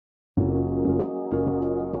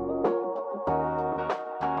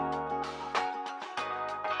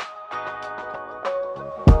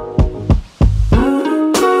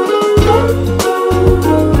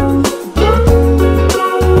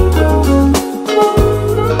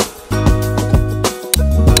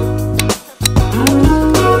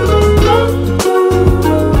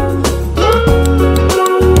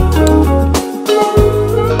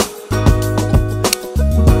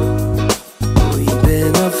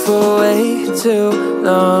too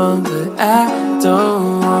long, but I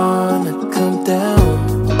don't wanna come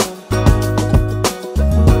down.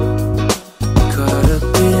 Caught up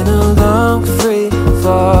in a long free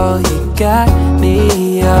fall, you got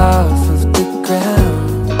me off of the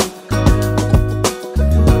ground.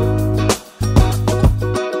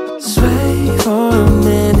 Sway for a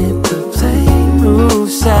minute, but play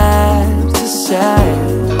move side to side.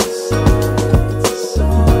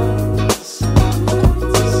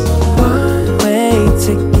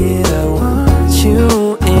 Ticket, I want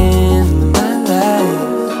you in my life.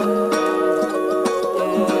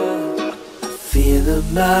 Feel a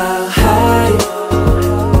mile high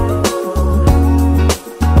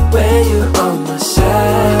when you're on my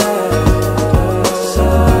side.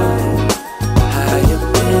 High up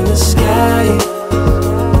in the sky,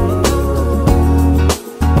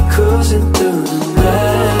 cruising through the night.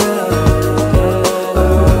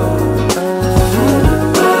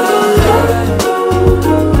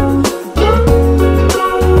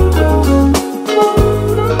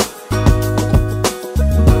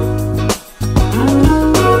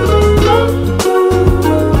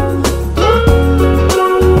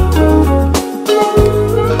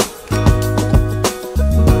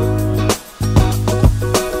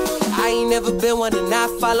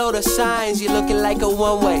 Follow the signs, you're looking like a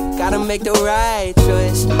one-way. Gotta make the right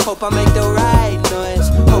choice, hope I make the right noise.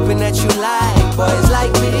 Hoping that you like boys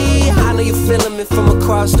like me. I know you're feeling me from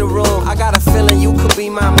across the room. I got a feeling you could be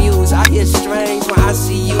my muse. I get strange when I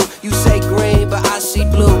see you. You say green, but I see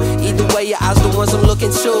blue. Either way, your eyes the ones I'm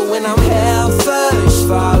looking to. When I'm hell first,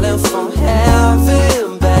 falling from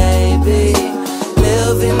heaven, baby.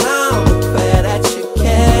 Living on the prayer that you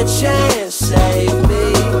catch and save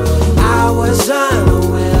me. I was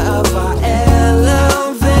unaware of our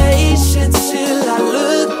elevation till I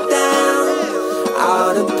looked down.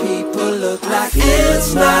 All the people look like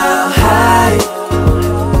it's mile high